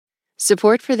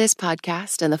Support for this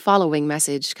podcast and the following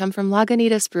message come from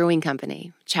Lagunitas Brewing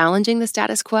Company, challenging the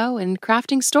status quo and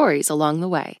crafting stories along the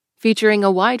way. Featuring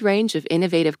a wide range of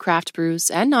innovative craft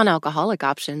brews and non-alcoholic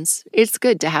options, it's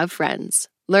good to have friends.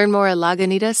 Learn more at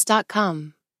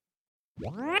Lagunitas.com.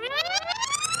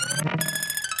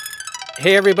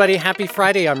 Hey everybody, happy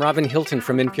Friday. I'm Robin Hilton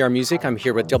from NPR Music. I'm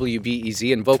here with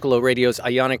WBEZ and Vocalo Radio's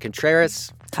Ayana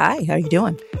Contreras. Hi, how you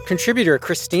doing? Contributor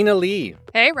Christina Lee.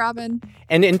 Hey, Robin.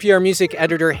 And NPR Music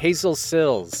editor Hazel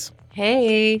Sills.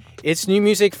 Hey. It's New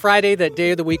Music Friday, that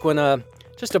day of the week when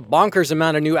just a bonkers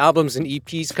amount of new albums and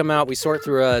EPs come out. We sort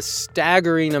through a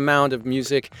staggering amount of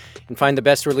music and find the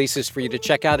best releases for you to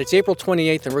check out. It's April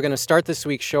 28th, and we're going to start this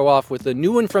week's show off with a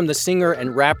new one from the singer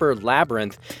and rapper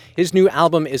Labrinth. His new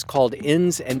album is called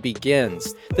Ends and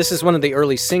Begins. This is one of the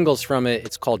early singles from it.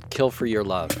 It's called Kill for Your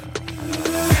Love.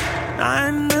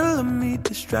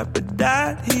 9mm strap of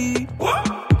that heat.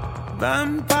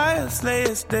 Vampire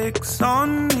slayer stakes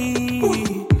on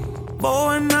me. Bow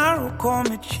and arrow, call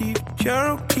me Chief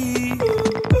Cherokee.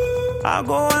 I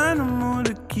go animal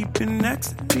to keep you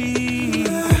next to me.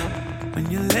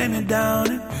 When you lay me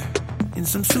down in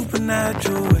some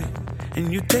supernatural way,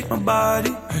 and you take my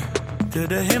body to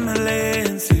the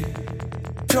Himalayan sea.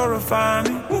 Purify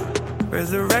me,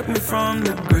 resurrect me from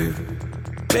the grave.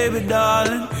 Baby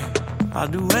darling, I'll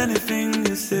do anything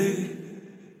you say.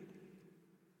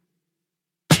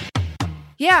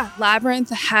 Yeah, Labrinth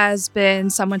has been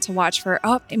someone to watch for,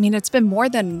 it's been more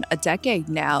than a decade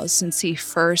now since he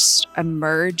first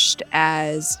emerged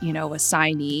as, a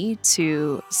signee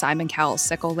to Simon Cowell's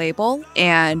Sickle label.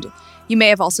 And you may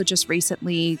have also just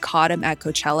recently caught him at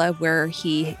Coachella, where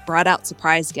he brought out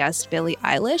surprise guest Billie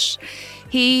Eilish.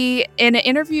 He, in an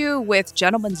interview with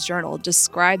Gentleman's Journal,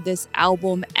 described this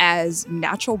album as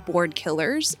natural-born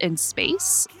killers in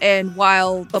space. And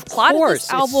while the plot of this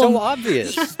album... It's so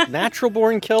obvious.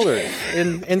 Natural-born killers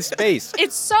in space.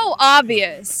 It's so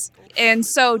obvious. And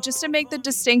so just to make the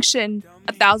distinction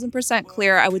 1,000%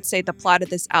 clear, I would say the plot of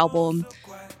this album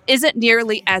isn't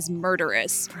nearly as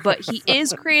murderous, but he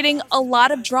is creating a lot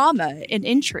of drama and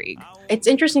intrigue. It's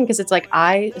interesting because it's like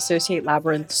I associate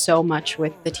Labrinth so much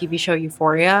with the TV show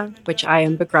Euphoria, which I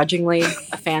am begrudgingly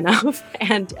a fan of.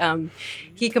 And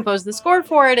he composed the score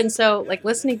for it. And so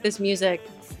listening to this music,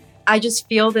 I just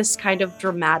feel this kind of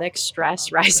dramatic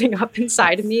stress rising up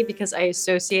inside of me because I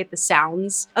associate the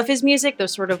sounds of his music,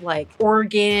 those sort of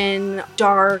organ,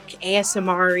 dark,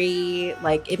 ASMR-y.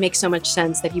 It makes so much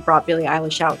sense that he brought Billie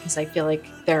Eilish out because I feel like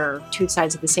they're two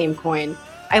sides of the same coin.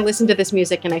 I listen to this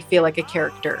music and I feel like a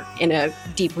character in a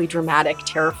deeply dramatic,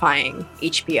 terrifying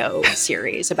HBO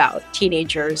series about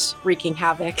teenagers wreaking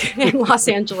havoc in Los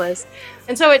Angeles.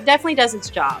 And so it definitely does its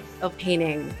job of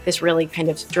painting this really kind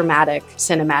of dramatic,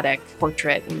 cinematic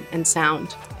portrait and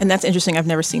sound. And that's interesting. I've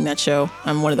never seen that show.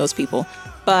 I'm one of those people.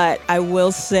 But I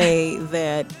will say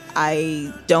that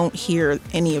I don't hear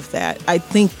any of that. I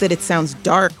think that it sounds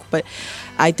dark, but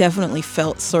I definitely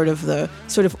felt sort of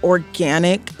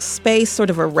organic space, sort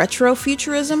of a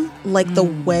retro-futurism,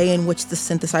 the way in which the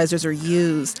synthesizers are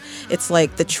used. It's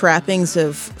like the trappings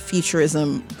of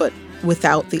futurism, but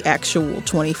without the actual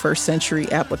 21st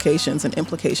century applications and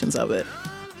implications of it.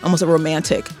 Almost a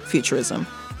romantic futurism.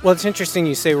 Well, it's interesting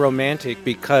you say romantic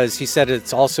because he said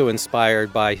it's also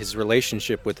inspired by his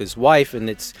relationship with his wife. And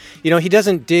it's, he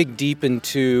doesn't dig deep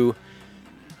into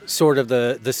sort of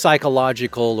the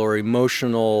psychological or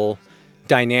emotional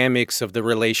dynamics of the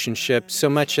relationship so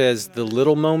much as the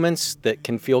little moments that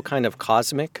can feel kind of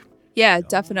cosmic. Yeah,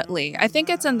 definitely. I think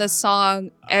it's in the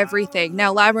song Everything.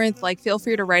 Now, Labrinth, feel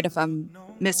free to write if I'm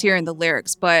mishearing the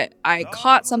lyrics, but I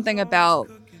caught something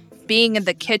about being in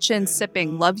the kitchen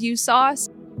sipping Love You sauce.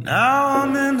 Now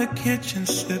I'm in the kitchen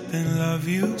sipping Love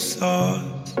You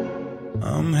sauce.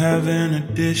 I'm having a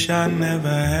dish I never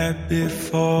had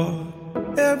before.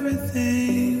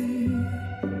 Everything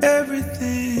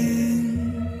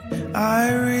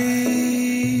I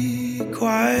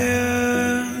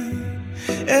require.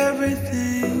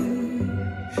 Everything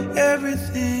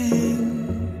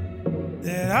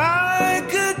that I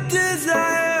could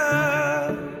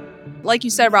desire. Like you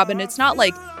said, Robin, it's not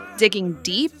digging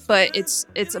deep, but it's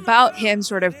about him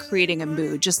sort of creating a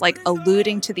mood, just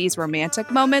alluding to these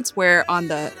romantic moments where on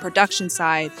the production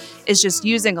side is just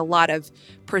using a lot of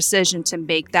precision to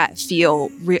make that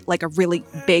feel like a really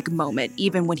big moment,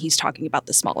 even when he's talking about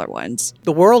the smaller ones.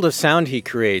 The world of sound he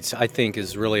creates, I think,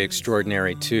 is really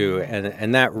extraordinary too,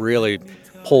 and that really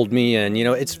pulled me in.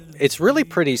 It's really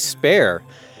pretty spare.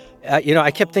 I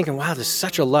kept thinking, wow, this is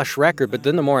such a lush record, but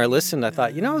then the more I listened, I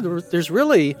thought, there's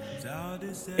really...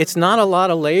 It's not a lot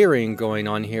of layering going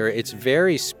on here. It's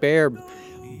very spare,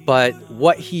 But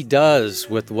what he does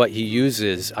with what he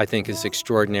uses, I think, is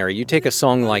extraordinary. You take a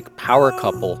song like Power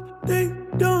Couple. They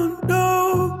don't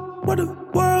know what the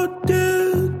world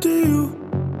did to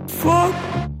you. Fuck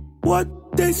what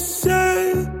they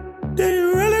say. They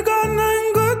ain't really got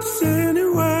nothing good to say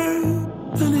anyway.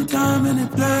 Anytime, any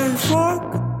place.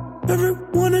 Fuck every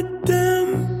one of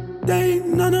them. They ain't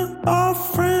none of our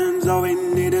friends. All we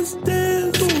need is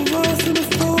this. Two of us in the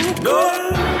floor.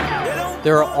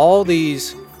 There are all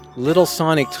these little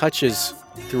sonic touches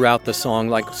throughout the song,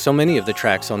 like so many of the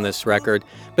tracks on this record,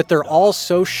 but they're all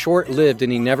so short-lived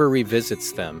and he never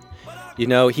revisits them. You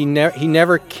know, he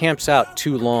never camps out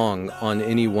too long on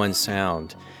any one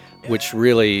sound, which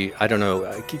really, I don't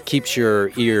know, keeps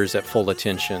your ears at full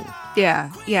attention.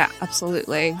 Yeah,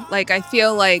 absolutely. Like, I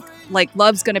feel like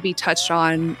love's going to be touched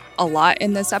on a lot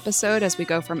in this episode as we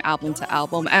go from album to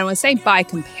album. And I would say by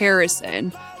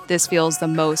comparison, this feels the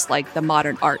most like the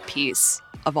modern art piece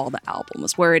of all the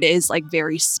albums, where it is like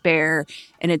very spare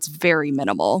and it's very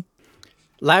minimal.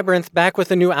 Labrinth back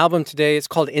with a new album today. It's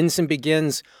called Ends and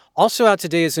Begins. Also out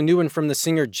today is a new one from the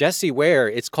singer Jessie Ware.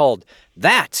 It's called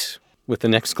That, with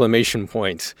an exclamation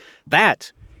point.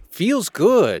 That feels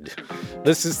good.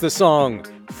 This is the song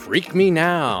Freak Me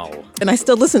Now. And I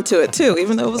still listen to it too,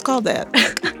 even though it was called that.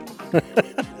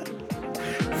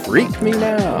 Freak Me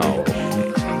Now.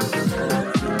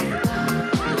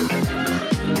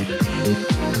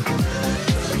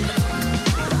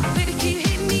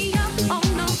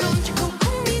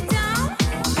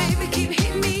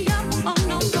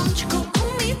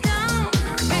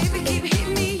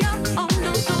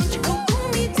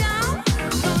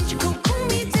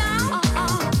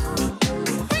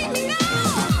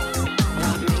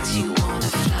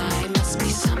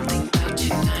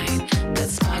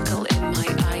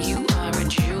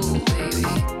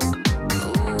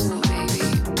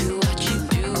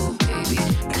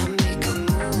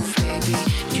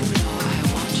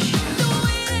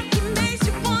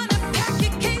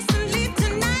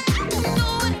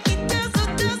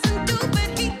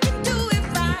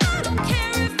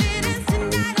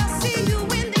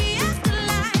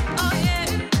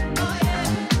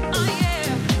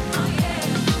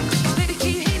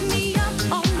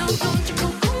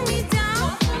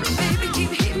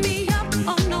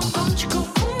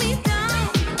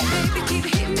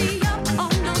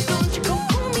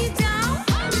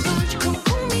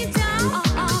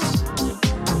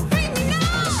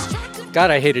 God,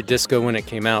 I hated disco when it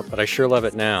came out, but I sure love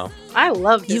it now. I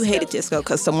love disco. You hated disco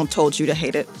because someone told you to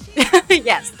hate it.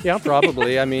 Yes. Yeah,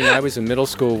 probably. I mean, I was in middle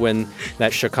school when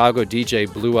that Chicago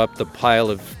DJ blew up the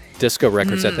pile of disco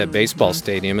records at that baseball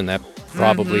stadium, and that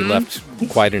probably left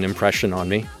quite an impression on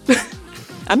me.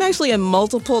 I'm actually in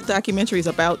multiple documentaries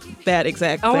about that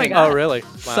exact thing. Oh my God. Oh, really? Wow.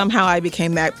 Somehow I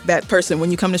became that person.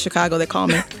 When you come to Chicago, they call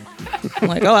me. I'm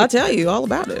like, oh, I'll tell you all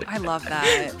about it. I love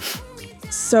that.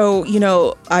 So,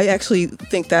 I actually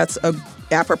think that's a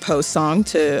apropos song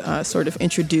to sort of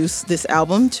introduce this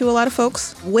album to a lot of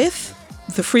folks. With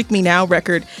the Freak Me Now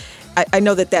record, I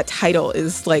know that title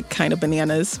is like kind of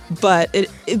bananas, but it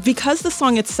because the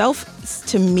song itself,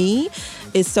 to me,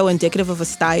 is so indicative of a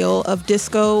style of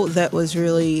disco that was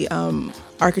really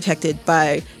architected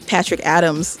by Patrick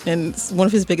Adams, and one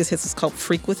of his biggest hits is called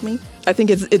Freak With Me. I think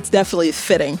it's definitely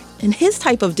fitting. And his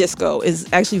type of disco is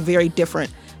actually very different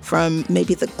from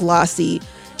maybe the glossy,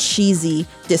 cheesy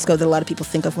disco that a lot of people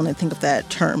think of when they think of that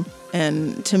term.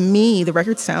 And to me, the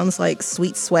record sounds like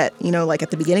Sweet Sweat, like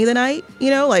at the beginning of the night,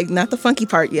 like not the funky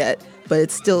part yet, but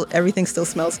it's still, everything still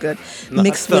smells good,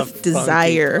 mixed with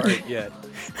desire.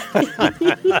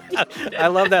 I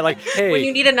love that. Like, hey. When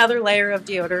you need another layer of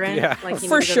deodorant. Yeah. Like you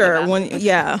For need to go sure. get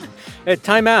that. Hey,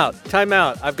 time out.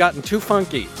 I've gotten too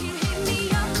funky.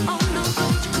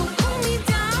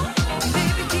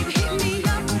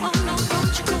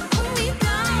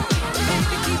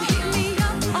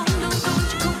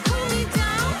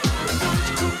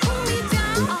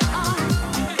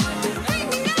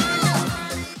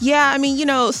 Yeah, I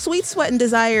mean, Sweet Sweat and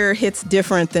Desire hits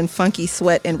different than Funky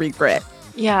Sweat and Regret.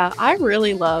 Yeah, I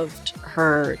really loved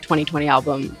her 2020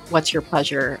 album, What's Your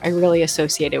Pleasure. I really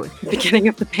associate it with the beginning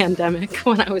of the pandemic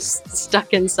when I was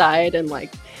stuck inside and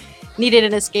needed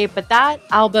an escape. But that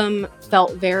album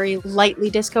felt very lightly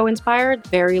disco inspired,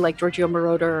 very like Giorgio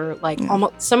Moroder,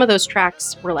 almost some of those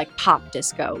tracks were like pop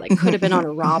disco, could have been on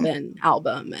a Robin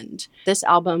album. And this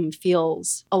album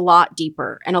feels a lot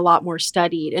deeper and a lot more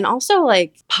studied and also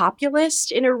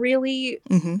populist in a really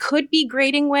could be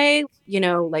grating way, Get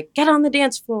on the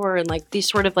Dance Floor and these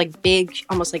sort of big,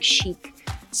 almost chic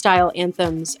style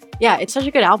anthems. Yeah, it's such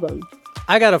a good album.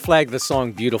 I gotta flag the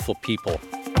song Beautiful People.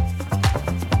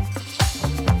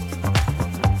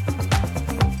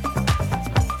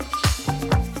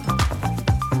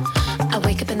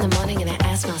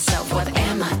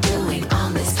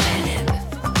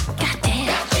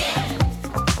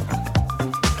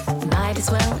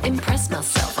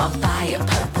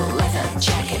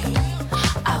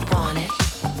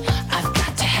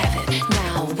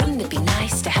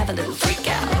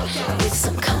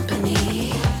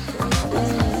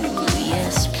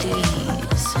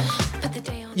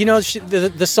 You know,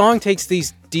 the song takes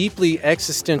these deeply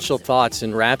existential thoughts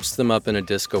and wraps them up in a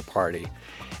disco party.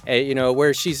 You know,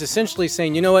 where she's essentially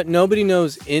saying, you know what, nobody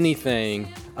knows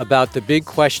anything about the big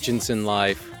questions in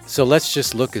life, so let's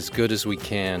just look as good as we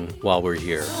can while we're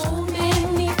here. So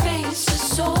many faces,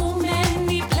 so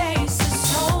many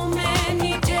places, so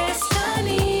many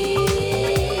destinies.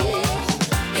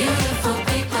 Beautiful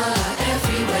people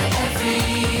everywhere,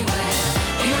 everywhere.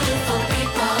 Beautiful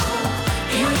people,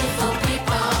 beautiful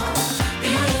people,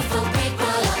 beautiful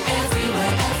people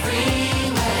everywhere,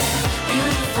 everywhere.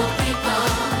 Beautiful people,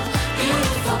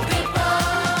 beautiful people.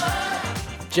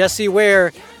 Jessie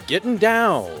Ware getting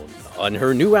down on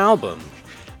her new album.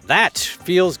 That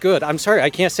Feels Good. I'm sorry, I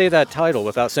can't say that title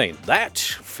without saying, That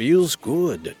Feels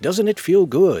Good. Doesn't it feel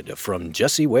good? From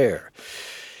Jessie Ware.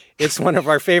 It's one of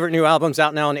our favorite new albums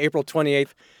out now on April 28th.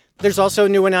 There's also a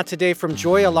new one out today from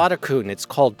Joy Olatakun. It's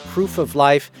called Proof of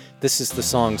Life. This is the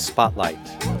song Spotlight.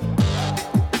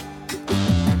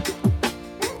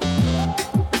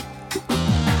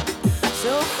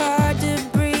 So hard to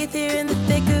breathe here in the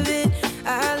thick of it.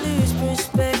 I lose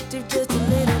perspective just a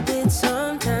little bit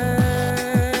sometimes.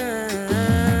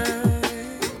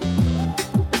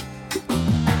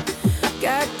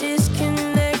 Got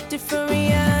disconnected from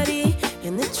reality,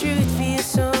 and the truth feels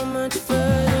so much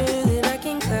further than I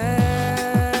can climb.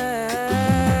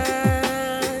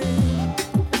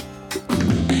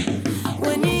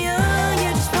 When you're young, you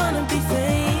just wanna be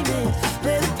famous.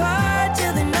 Play the part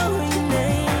till they know who your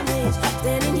name is.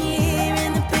 Standing here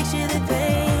in the picture they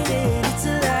painted, it's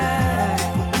alive.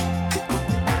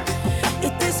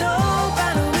 If there's hope,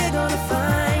 I know we're gonna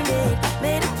find it.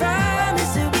 Made a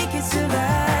promise that we could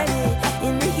survive it.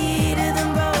 In the heat of the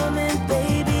moment,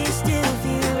 baby, still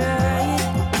feel right.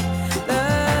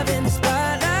 Love in the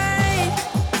spotlight.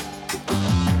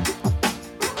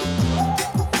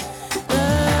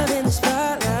 Love in the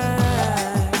spotlight.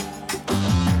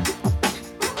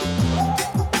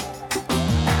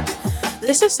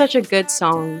 This is such a good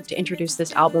song to introduce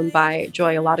this album by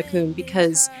Joy Olatakun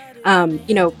because,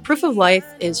 Proof of Life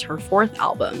is her fourth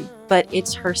album, but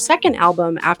it's her second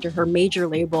album after her major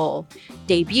label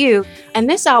debut. And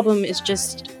this album is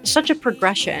just such a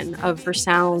progression of her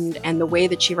sound and the way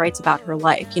that she writes about her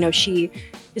life. You know, she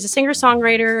is a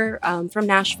singer-songwriter from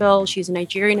Nashville. She's a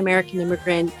Nigerian-American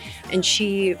immigrant, and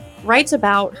she writes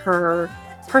about her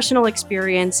personal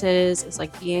experiences as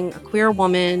like being a queer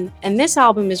woman. And this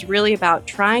album is really about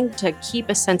trying to keep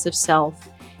a sense of self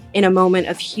in a moment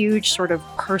of huge sort of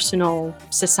personal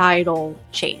societal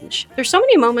change. There's so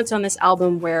many moments on this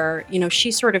album where,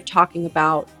 she's sort of talking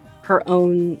about her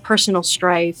own personal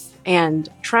strife and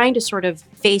trying to sort of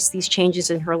face these changes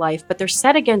in her life, but they're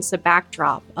set against the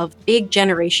backdrop of big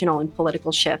generational and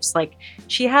political shifts. Like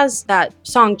she has that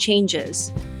song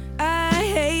Changes. I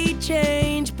hate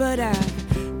change, but I've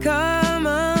come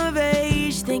of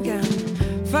age. Think I'm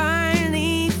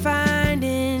finally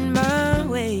finding my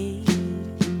way.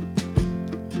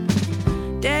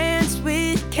 Dance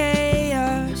with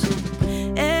chaos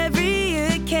every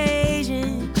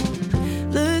occasion.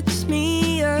 Looks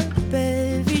me up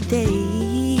every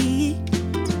day.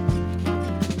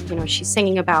 She's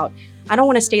singing about, I don't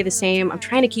want to stay the same. I'm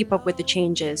trying to keep up with the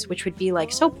changes, which would be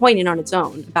like so poignant on its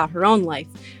own about her own life.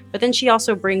 But then she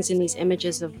also brings in these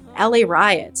images of LA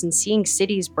riots and seeing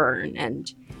cities burn.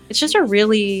 And it's just a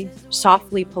really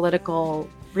softly political,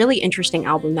 really interesting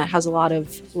album that has a lot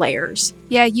of layers.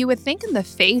 Yeah, you would think in the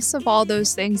face of all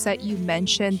those things that you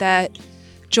mentioned that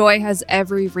Joy has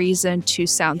every reason to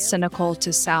sound cynical,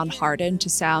 to sound hardened, to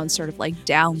sound sort of like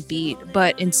downbeat.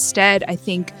 But instead, I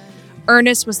think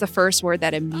earnest was the first word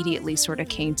that immediately sort of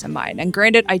came to mind. And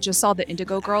granted, I just saw the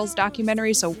Indigo Girls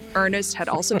documentary, so earnest had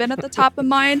also been at the top of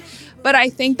mind. But I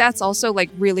think that's also like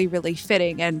really, really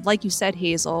fitting. And like you said,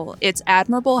 Hazel, it's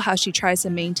admirable how she tries to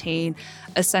maintain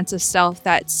a sense of self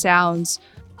that sounds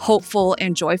hopeful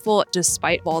and joyful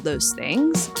despite all those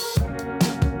things.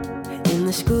 In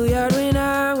the schoolyard when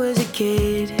I was a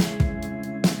kid,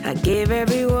 I gave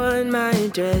everyone my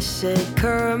address, said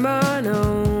come on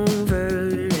over.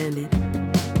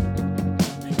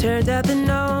 Turns out that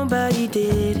nobody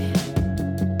did.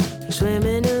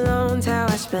 Swimming alone's how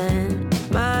I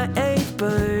spent my 8th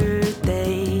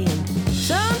birthday.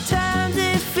 Sometimes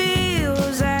it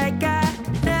feels like I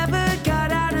never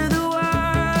got out of the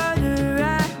water.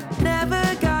 I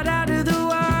never got out of the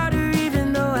water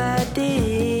even though I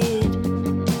did.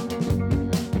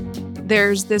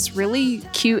 there's this really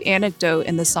cute anecdote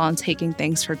in the song Taking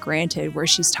Things for Granted, where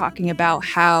she's talking about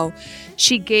how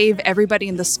she gave everybody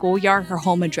in the schoolyard her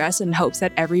home address in hopes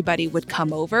that everybody would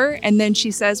come over. And then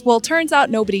she says, well, turns out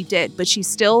nobody did, but she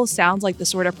still sounds like the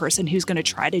sort of person who's going to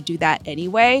try to do that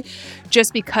anyway,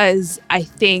 just because I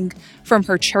think from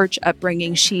her church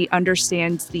upbringing, she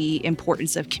understands the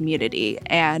importance of community.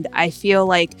 And I feel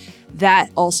like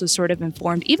that also sort of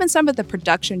informed even some of the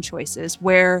production choices,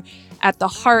 where at the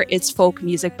heart it's folk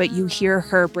music, but you hear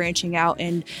her branching out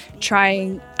and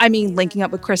linking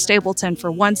up with Chris Stapleton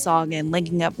for one song and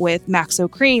linking up with Max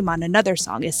O'Cream on another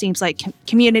song. It seems like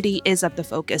community is at the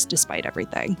focus despite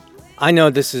everything. I know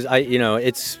these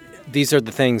are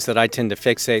the things that I tend to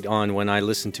fixate on when I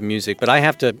listen to music, but I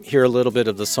have to hear a little bit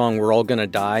of the song We're All Gonna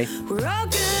Die. We're all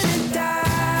gonna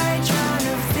die trying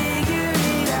to figure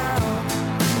it out.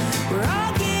 We're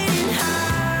all getting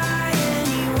high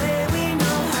anyway we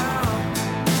know how.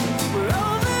 We're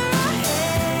over our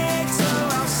heads, so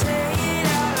I'll say it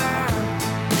out loud.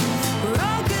 We're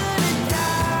all gonna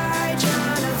die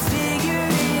trying to figure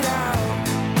it out.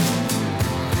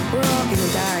 We're all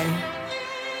gonna die.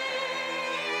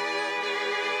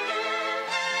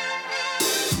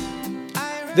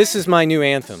 This is my new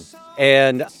anthem,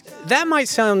 and that might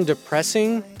sound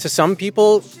depressing to some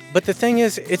people, but the thing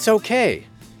is, it's okay.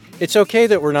 It's okay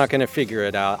that we're not going to figure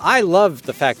it out. I love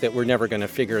the fact that we're never going to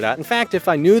figure it out. In fact, if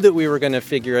I knew that we were going to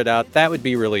figure it out, that would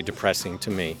be really depressing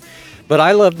to me. But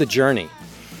I love the journey.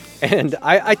 And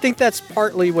I think that's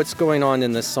partly what's going on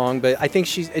in this song, but I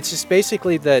think it's just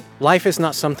basically that life is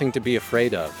not something to be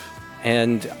afraid of.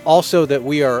 And also that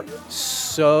we are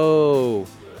so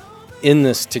in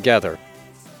this together.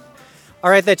 All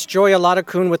right, that's Joy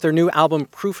Aladokun with their new album,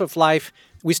 Proof of Life.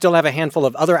 We still have a handful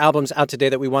of other albums out today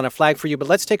that we want to flag for you, but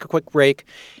let's take a quick break,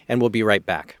 and we'll be right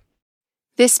back.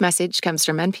 This message comes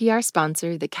from NPR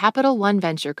sponsor, the Capital One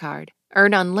Venture Card.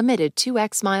 Earn unlimited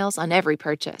 2x miles on every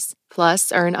purchase.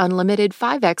 Plus, earn unlimited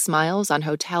 5x miles on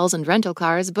hotels and rental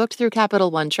cars booked through Capital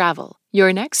One Travel.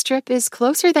 Your next trip is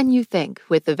closer than you think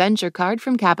with the Venture Card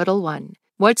from Capital One.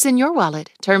 What's in your wallet?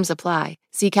 Terms apply.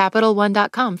 See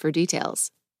CapitalOne.com for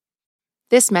details.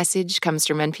 This message comes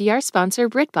from NPR sponsor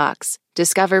BritBox.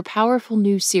 Discover powerful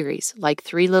new series like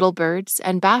Three Little Birds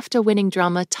and BAFTA-winning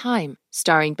drama Time,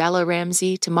 starring Bella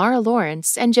Ramsey, Tamara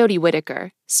Lawrence, and Jodie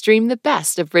Whittaker. Stream the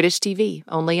best of British TV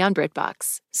only on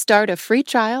BritBox. Start a free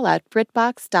trial at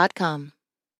BritBox.com.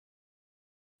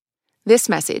 This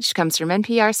message comes from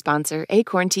NPR sponsor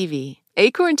Acorn TV.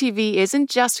 Acorn TV isn't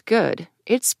just good,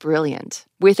 it's brilliant,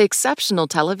 with exceptional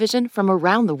television from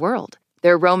around the world.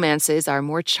 Their romances are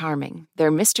more charming, their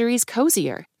mysteries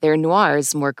cozier, their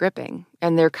noirs more gripping,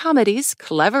 and their comedies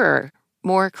cleverer.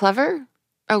 More clever?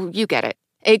 Oh, you get it.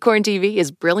 Acorn TV is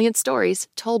brilliant stories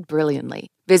told brilliantly.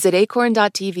 Visit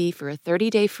acorn.tv for a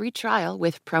 30-day free trial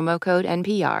with promo code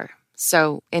NPR.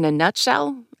 So, in a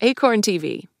nutshell, Acorn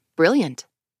TV. Brilliant.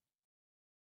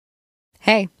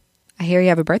 Hey, I hear you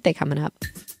have a birthday coming up.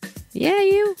 Yeah,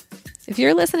 you. If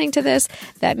you're listening to this,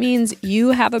 that means you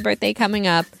have a birthday coming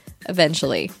up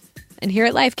eventually. And here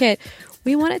at Life Kit,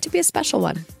 we want it to be a special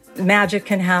one. Magic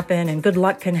can happen and good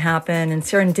luck can happen and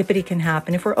serendipity can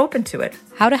happen if we're open to it.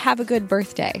 How to have a good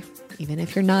birthday, even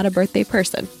if you're not a birthday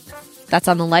person. That's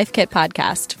on the Life Kit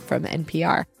podcast from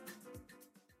NPR.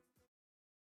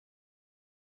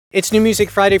 It's New Music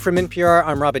Friday from NPR.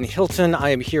 I'm Robin Hilton.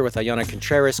 I am here with Ayanna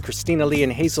Contreras, Christina Lee,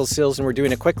 and Hazel Sills, and we're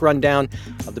doing a quick rundown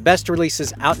of the best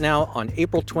releases out now on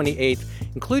April 28th,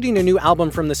 including a new album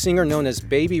from the singer known as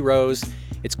Baby Rose.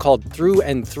 It's called Through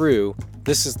and Through.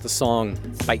 This is the song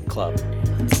Fight Club.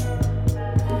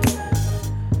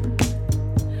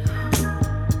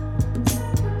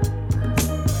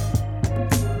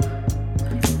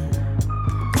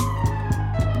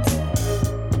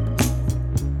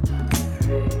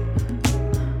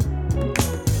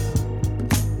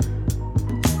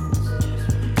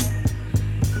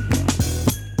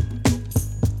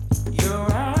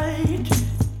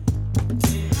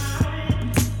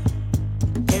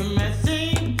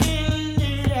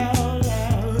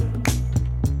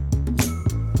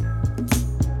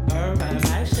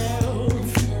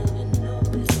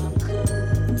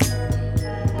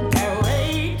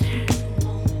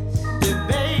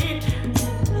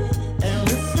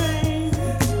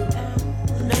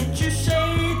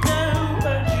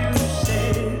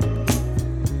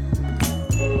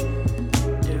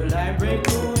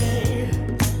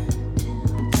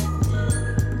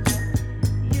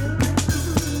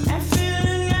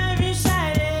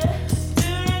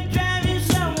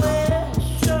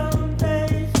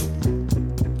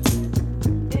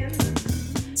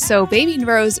 So Baby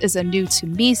Rose is a new to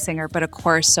me singer, but of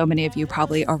course, so many of you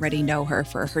probably already know her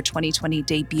for her 2020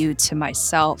 debut To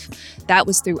Myself. That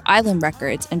was through Island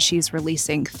Records, and she's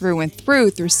releasing Through and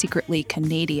Through Secretly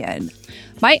Canadian.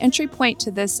 My entry point to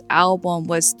this album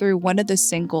was through one of the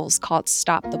singles called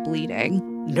Stop the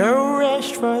Bleeding. No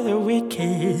rest for the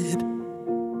wicked,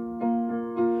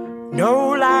 no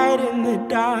light in the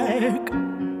dark,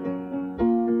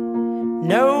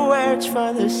 no words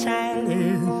for the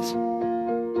silence,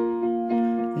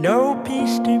 no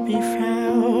peace to be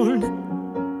found.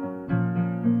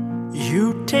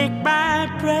 You take my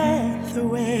breath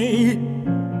away,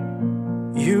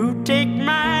 you take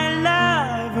my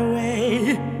love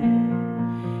away,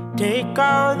 take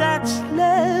all that's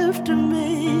left of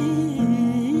me.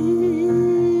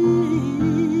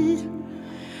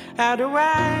 How do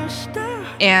I stop?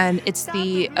 And it's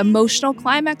the emotional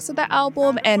climax of the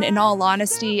album. And in all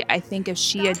honesty, I think if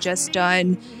she had just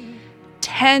done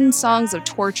 10 songs of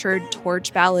tortured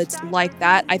torch ballads like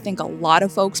that, I think a lot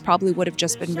of folks probably would have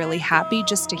just been really happy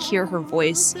just to hear her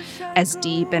voice as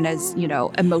deep and as,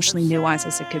 emotionally nuanced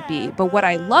as it could be. But what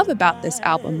I love about this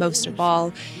album most of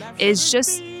all is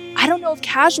just, I don't know if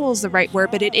casual is the right word,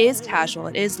 but it is casual.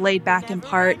 It is laid back in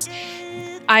parts.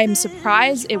 I'm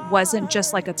surprised it wasn't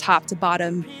just like a top to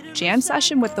bottom jam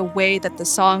session with the way that the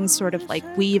songs sort of like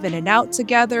weave in and out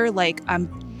together. Like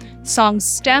songs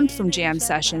stemmed from jam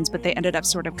sessions, but they ended up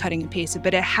sort of cutting and pasted.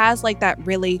 But it has like that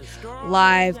really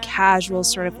live, casual,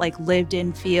 sort of like lived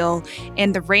in feel.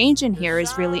 And the range in here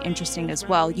is really interesting as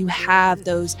well. You have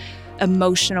those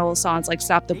emotional songs like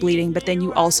Stop the Bleeding, but then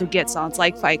you also get songs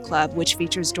like Fight Club, which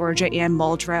features Georgia Ann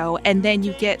Muldrow. And then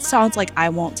you get songs like I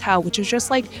Won't Tell, which is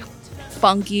just like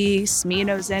funky,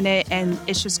 Smino's in it, and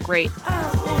it's just great.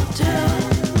 I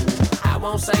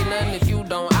won't say nothing if you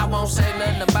don't. I won't say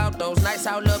nothing about those nights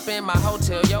all up in my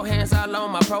hotel. Your hands all on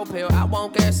my propel. I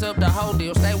won't gas up the whole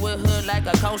deal. Stay with hood like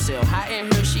a co-sale. High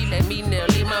in here, she let me nail.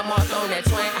 Leave my mark on that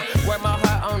twang. Wear my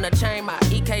heart on the chain. My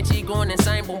EKG going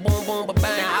insane. Boom, boom, boom, ba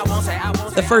bang. I won't say.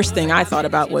 The first thing I thought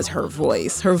about was her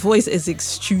voice. Her voice is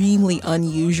extremely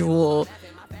unusually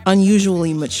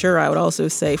mature, I would also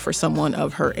say, for someone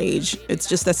of her age. It's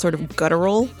just that sort of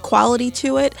guttural quality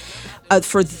to it.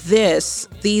 For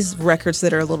these records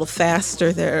that are a little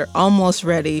faster, they're almost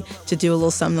ready to do a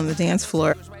little something on the dance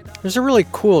floor. There's a really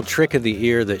cool trick of the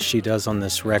ear that she does on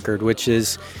this record, which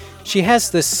is she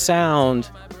has this sound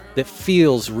that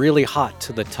feels really hot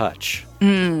to the touch.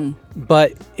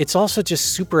 But it's also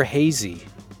just super hazy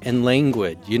and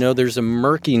languid. There's a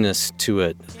murkiness to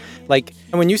it. Like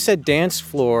when you said dance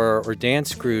floor or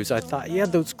dance grooves, I thought, yeah,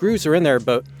 those grooves are in there,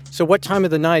 but so what time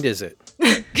of the night is it?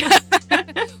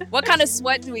 What kind of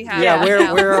sweat do we have? Yeah,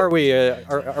 where are we?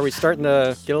 Are we starting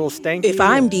to get a little stanky? If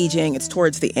I'm DJing, it's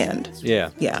towards the end.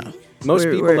 Yeah. Yeah. Most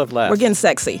people have left. We're getting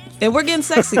sexy. And we're getting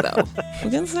sexy, though. We're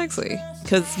getting sexy.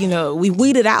 Because, we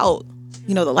weeded out,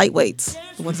 the lightweights,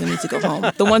 the ones that need to go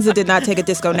home, the ones that did not take a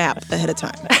disco nap ahead of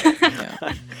time.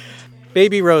 Yeah.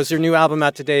 Baby Rose, her new album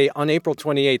out today on April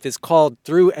 28th is called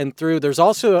Through and Through. There's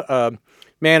also, a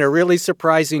really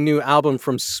surprising new album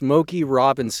from Smokey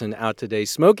Robinson out today.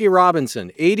 Smokey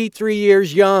Robinson, 83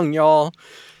 years young, y'all,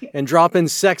 and dropping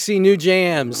sexy new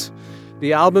jams.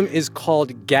 The album is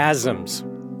called Gasms.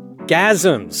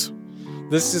 Gasms.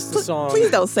 This is the song. Please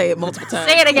don't say it multiple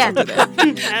times. Say it again.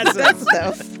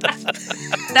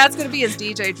 That's going to be his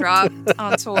DJ drop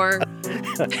on tour.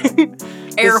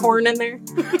 Air horn in there.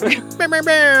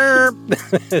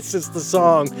 This is the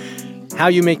song, How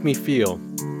You Make Me Feel.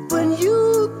 When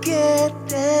you get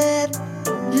that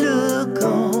look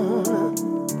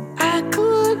on, I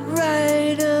could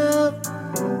write a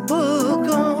book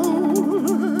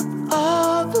on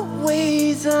all the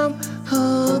ways I'm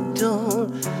hooked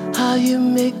on how you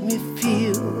make me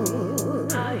feel.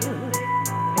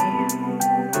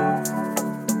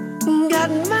 Got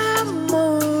my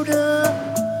motor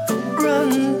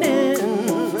running,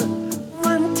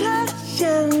 one touch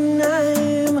and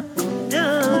I'm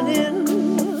done in.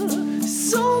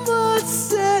 So much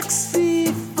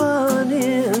sexy fun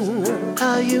in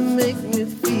how you make me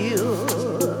feel.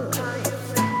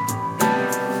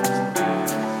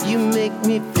 You make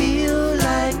me feel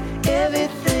like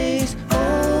everything's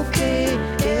okay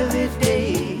every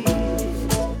day.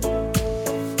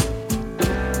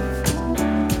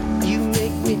 You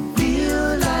make me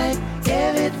feel like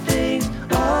everything's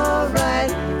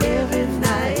alright every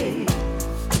night.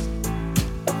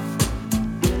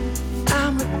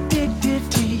 I'm addicted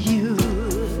to you.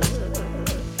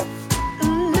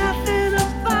 Nothing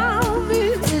about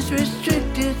me is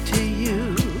restricted to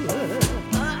you.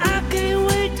 I can't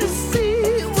wait to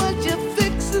see what you're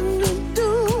fixing to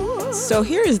do. So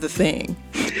here is the thing.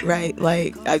 right?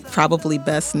 Like, I'm probably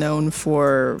best known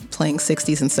for playing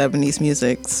 60s and 70s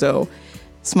music. So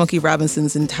Smokey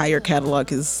Robinson's entire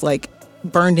catalog is like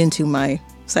burned into my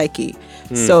psyche.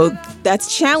 So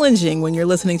that's challenging when you're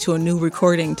listening to a new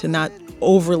recording to not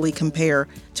overly compare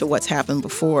to what's happened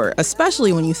before,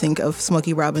 especially when you think of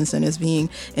Smokey Robinson as being,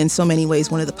 in so many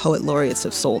ways, one of the poet laureates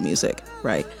of soul music,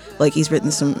 right? Like, he's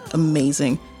written some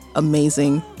amazing,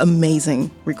 amazing,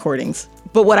 amazing recordings.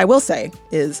 But what I will say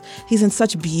is he's in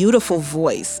such beautiful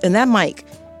voice, and that mic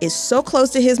is so close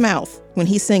to his mouth when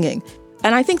he's singing.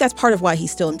 And I think that's part of why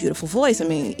he's still in beautiful voice. I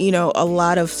mean, you know, a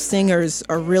lot of singers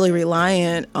are really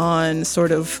reliant on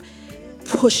sort of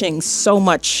pushing so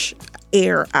much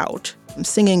air out,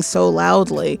 singing so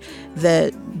loudly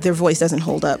that their voice doesn't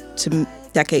hold up to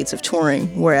decades of touring,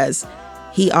 whereas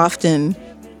he often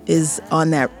is on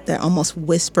that almost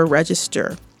whisper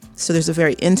register. So there's a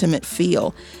very intimate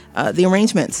feel. The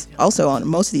arrangements also on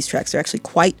most of these tracks are actually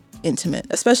quite intimate,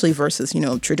 especially versus, you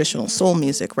know, traditional soul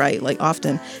music, right? Like,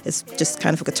 often it's just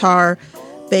kind of a guitar,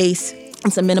 bass,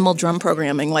 and some minimal drum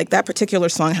programming. Like, that particular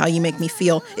song, How You Make Me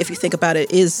Feel, if you think about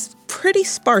it, is pretty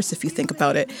sparse if you think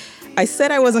about it. I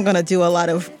said I wasn't going to do a lot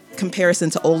of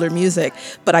comparison to older music,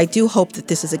 but I do hope that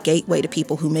this is a gateway to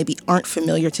people who maybe aren't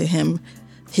familiar to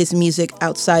his music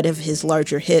outside of his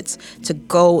larger hits, to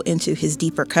go into his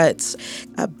deeper cuts.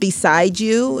 Beside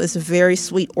You is a very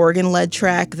sweet organ-led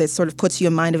track that sort of puts you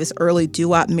in mind of his early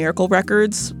doo-wop Miracle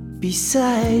records.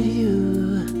 Beside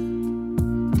you,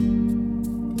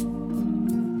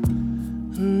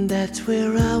 that's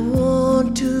where I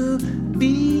want to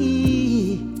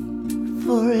be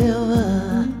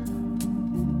forever.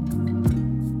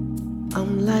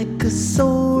 I'm like a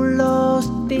soul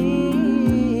lost in.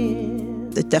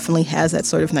 It definitely has that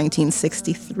sort of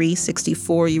 1963,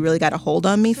 64, you really got a hold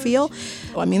on me feel.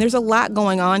 I mean, there's a lot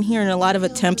going on here and a lot of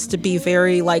attempts to be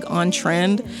very, like, on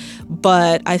trend,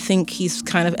 but I think he's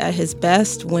kind of at his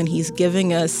best when he's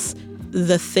giving us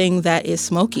the thing that is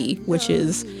Smokey, which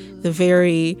is the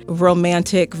very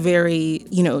romantic, very,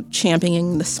 you know,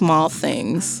 championing the small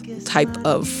things type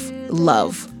of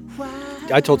love.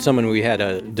 I told someone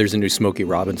there's a new Smokey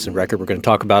Robinson record we're going to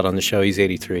talk about on the show. He's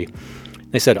 83.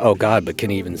 They said, oh, God, but can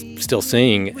he even still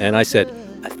sing? And I said,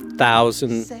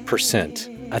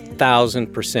 1,000%.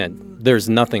 1,000%. There's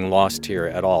nothing lost here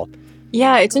at all.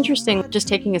 Yeah, it's interesting just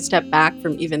taking a step back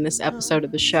from even this episode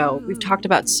of the show. We've talked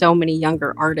about so many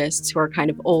younger artists who are kind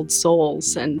of old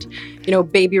souls and, you know,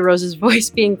 Baby Rose's voice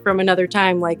being from another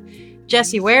time. Like,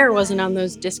 Jessie Ware wasn't on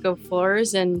those disco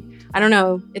floors, and I don't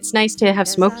know, it's nice to have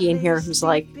Smokey in here who's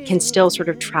like, can still sort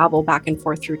of travel back and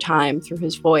forth through time through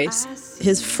his voice.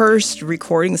 His first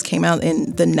recordings came out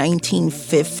in the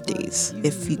 1950s,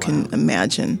 if you can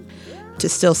imagine. To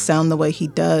still sound the way he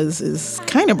does is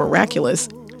kind of miraculous.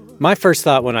 My first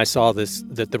thought when I saw this,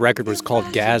 that the record was called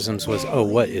Gasms, was, oh,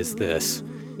 what is this?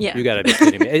 Yeah. You got to be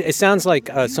kidding me. It sounds like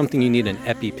something you need an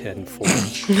EpiPen for.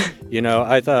 You know,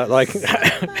 I thought, like,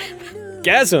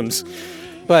 Gasms.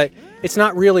 But it's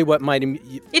not really what might...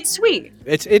 It's sweet.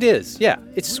 It is, yeah.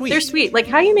 It's sweet. They're sweet. Like,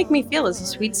 How You Make Me Feel is a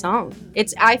sweet song.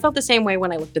 I felt the same way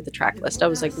when I looked at the track list. I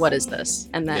was like, what is this?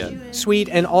 And then... Yeah. Sweet,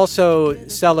 and also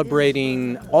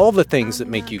celebrating all the things that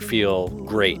make you feel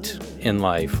great in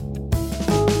life.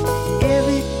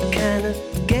 Every kind of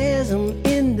gasm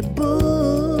in the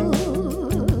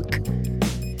book,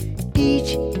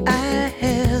 each eye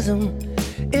has 'em.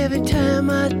 Every time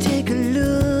I take a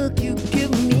look, you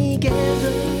give me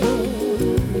gasms,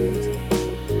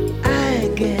 eye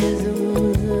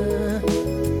gasms.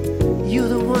 You're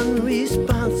the one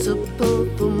responsible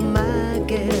for my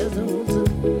gasms,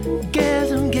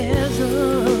 gasm,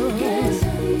 gasm,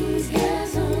 gasms,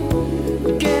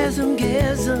 gasm,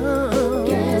 gasm,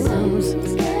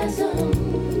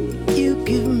 gasm. You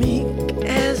give me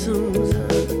gasms,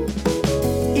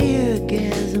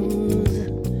 eargasms.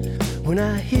 When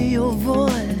I hear your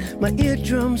voice, my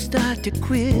eardrums start to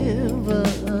quiver.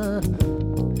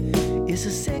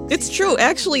 It's true.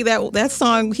 Actually, that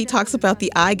song, he talks about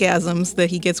the eyegasms that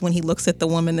he gets when he looks at the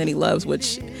woman that he loves,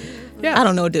 which, yeah, I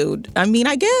don't know, dude. I mean,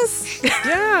 I guess.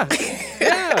 Yeah.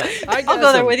 I'll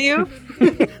go there with you.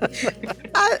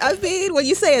 I mean, when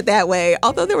you say it that way,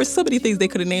 although there were so many things they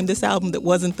could have named this album that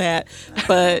wasn't that,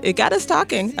 but it got us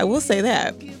talking. I will say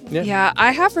that. Yeah,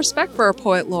 I have respect for a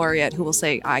poet laureate who will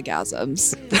say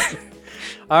eyegasms.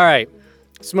 All right.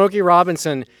 Smokey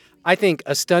Robinson, I think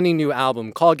a stunning new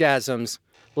album called Gasms.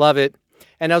 Love it.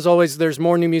 And as always, there's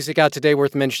more new music out today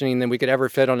worth mentioning than we could ever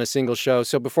fit on a single show.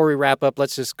 So before we wrap up,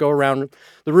 let's just go around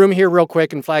the room here real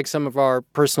quick and flag some of our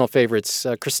personal favorites.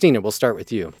 Christina, we'll start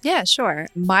with you. Yeah, sure.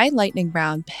 My lightning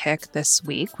round pick this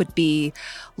week would be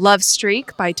Love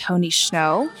Streak by Tony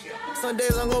Snow. Some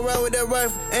days I'm gon' ride with that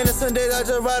rifle, and then some days I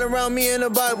just ride around me in the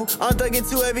Bible. I'm thuggin'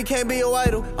 too heavy, can't be your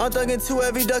idol. I'm thuggin' too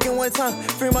heavy, ducking one time.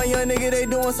 Free my young nigga, they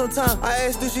doing some time. I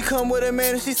asked, do she come with a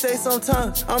man, and she say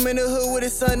sometimes. I'm in the hood with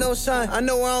the sun, don't shine. I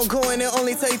know where I'm going, it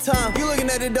only take time. You looking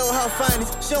at the dope, how fine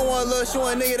it. She don't want love, she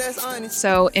want a nigga that's honest.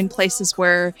 So in places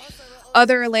where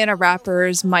other Atlanta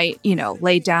rappers might,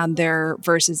 lay down their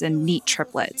verses in neat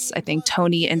triplets, I think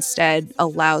Tony instead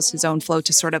allows his own flow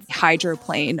to sort of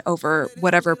hydroplane over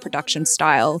whatever production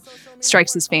style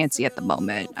strikes his fancy at the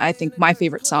moment. I think my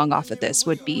favorite song off of this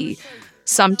would be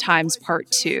Sometimes Part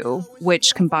 2,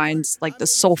 which combines like the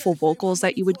soulful vocals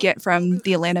that you would get from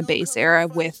the Atlanta bass era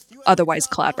with otherwise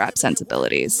cloud rap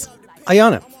sensibilities.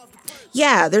 Ayana.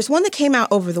 Yeah, there's one that came out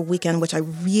over the weekend, which I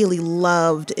really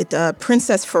loved. It,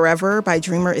 Princess Forever by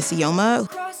Dreamer Isioma.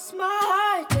 Cross my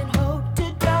heart and hope to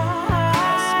die.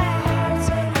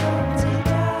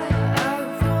 I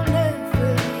will never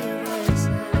leave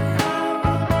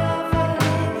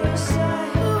your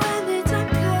side. When the time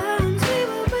comes, we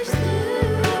will push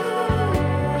through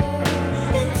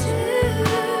into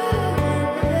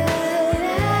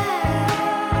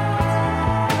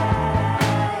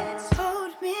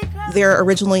hold me close. They're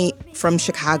originally from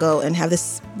Chicago and have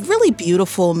this really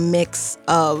beautiful mix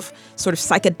of sort of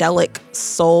psychedelic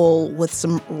soul with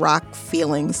some rock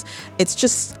feelings. It's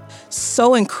just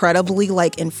so incredibly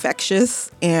like infectious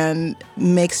and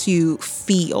makes you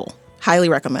feel. Highly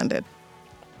recommended.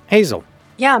 Hazel.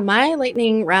 Yeah, my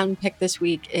lightning round pick this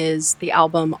week is the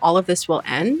album All of This Will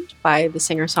End by the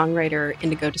singer-songwriter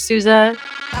Indigo D'Souza.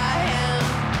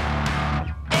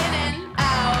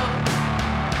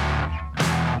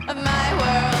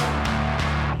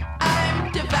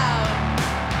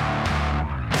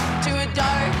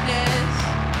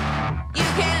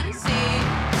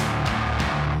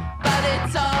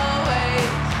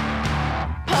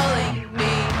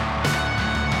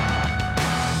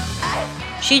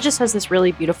 She just has this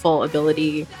really beautiful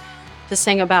ability to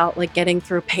sing about like getting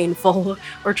through painful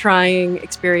or trying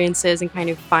experiences and kind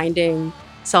of finding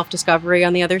self-discovery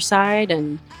on the other side.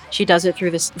 And she does it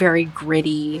through this very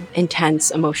gritty,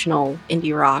 intense, emotional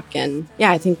indie rock. And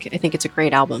yeah, I think it's a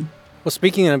great album. Well,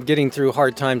 speaking of getting through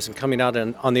hard times and coming out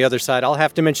on the other side, I'll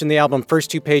have to mention the album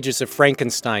First Two Pages of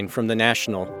Frankenstein from The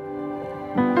National.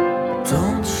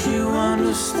 Don't you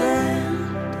understand?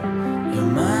 Your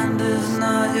mind is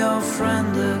not your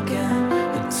friend again.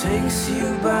 It takes you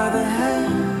by the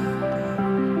hand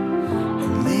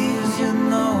and leaves you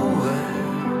nowhere.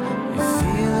 You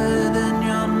feel it in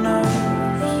your nerves.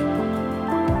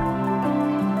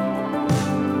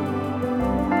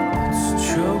 It's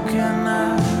choking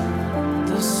out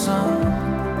the sun.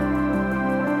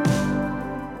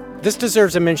 This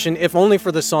deserves a mention, if only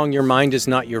for the song Your Mind Is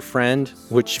Not Your Friend,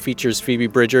 which features Phoebe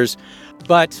Bridgers.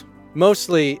 But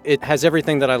mostly, it has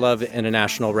everything that I love in a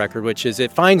national record, which is it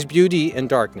finds beauty in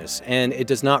darkness, and it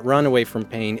does not run away from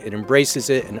pain. It embraces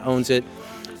it and owns it.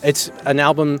 It's an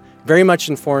album very much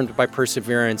informed by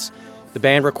perseverance. The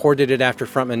band recorded it after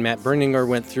frontman Matt Berninger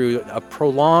went through a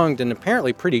prolonged and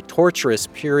apparently pretty torturous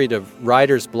period of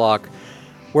writer's block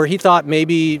where he thought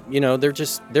maybe,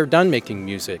 they're done making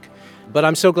music. But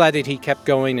I'm so glad that he kept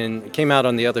going and came out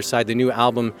on the other side, the new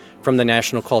album from The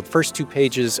National called First Two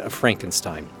Pages of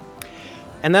Frankenstein.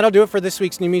 And that'll do it for this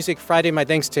week's New Music Friday. My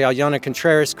thanks to Alyana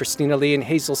Contreras, Christina Lee, and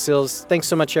Hazel Sills. Thanks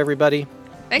so much, everybody.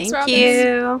 Thanks, Thank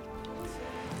you.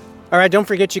 All right, don't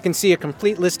forget you can see a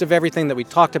complete list of everything that we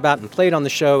talked about and played on the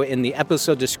show in the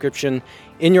episode description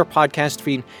in your podcast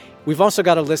feed. We've also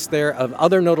got a list there of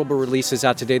other notable releases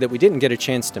out today that we didn't get a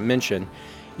chance to mention.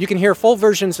 You can hear full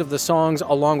versions of the songs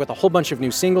along with a whole bunch of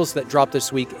new singles that dropped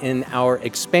this week in our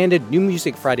expanded New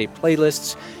Music Friday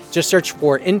playlists. Just search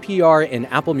for NPR in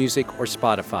Apple Music or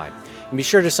Spotify. And be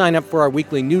sure to sign up for our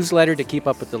weekly newsletter to keep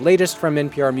up with the latest from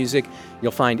NPR Music.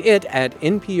 You'll find it at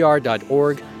npr.org/music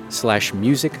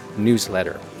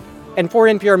newsletter. And for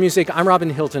NPR Music, I'm Robin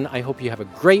Hilton. I hope you have a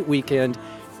great weekend.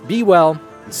 Be well,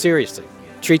 and seriously,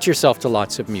 treat yourself to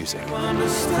lots of music.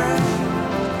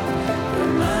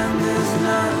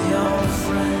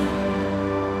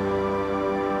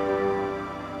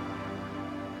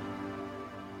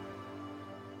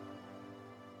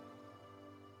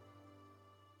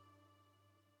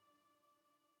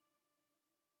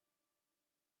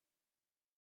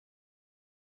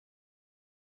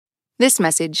 This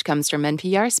message comes from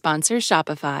NPR sponsor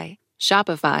Shopify.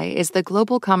 Shopify is the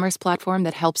global commerce platform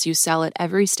that helps you sell at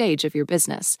every stage of your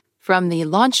business. From the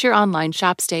launch your online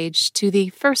shop stage to the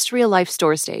first real life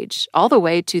store stage, all the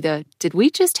way to the did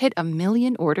we just hit 1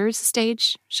 million orders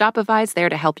stage, Shopify's there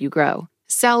to help you grow.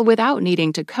 Sell without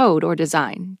needing to code or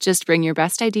design. Just bring your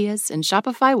best ideas and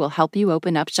Shopify will help you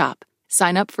open up shop.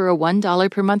 Sign up for a $1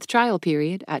 per month trial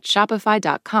period at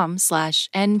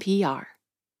shopify.com/NPR.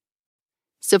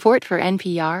 Support for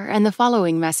NPR and the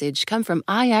following message come from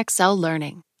IXL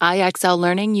Learning. IXL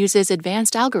Learning uses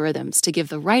advanced algorithms to give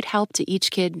the right help to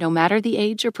each kid no matter the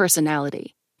age or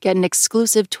personality. Get an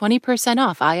exclusive 20%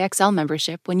 off IXL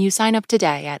membership when you sign up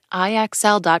today at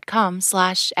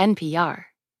IXL.com/NPR.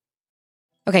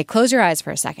 Okay, close your eyes for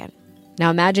a second.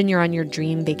 Now imagine you're on your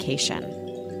dream vacation.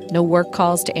 No work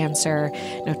calls to answer,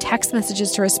 no text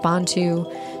messages to respond to,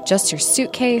 just your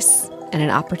suitcase and an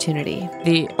opportunity.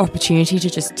 The opportunity to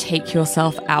just take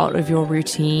yourself out of your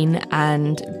routine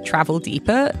and travel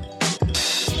deeper.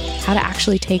 How to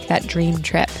actually take that dream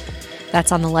trip.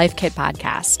 That's on the Life Kit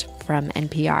podcast from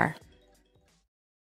NPR.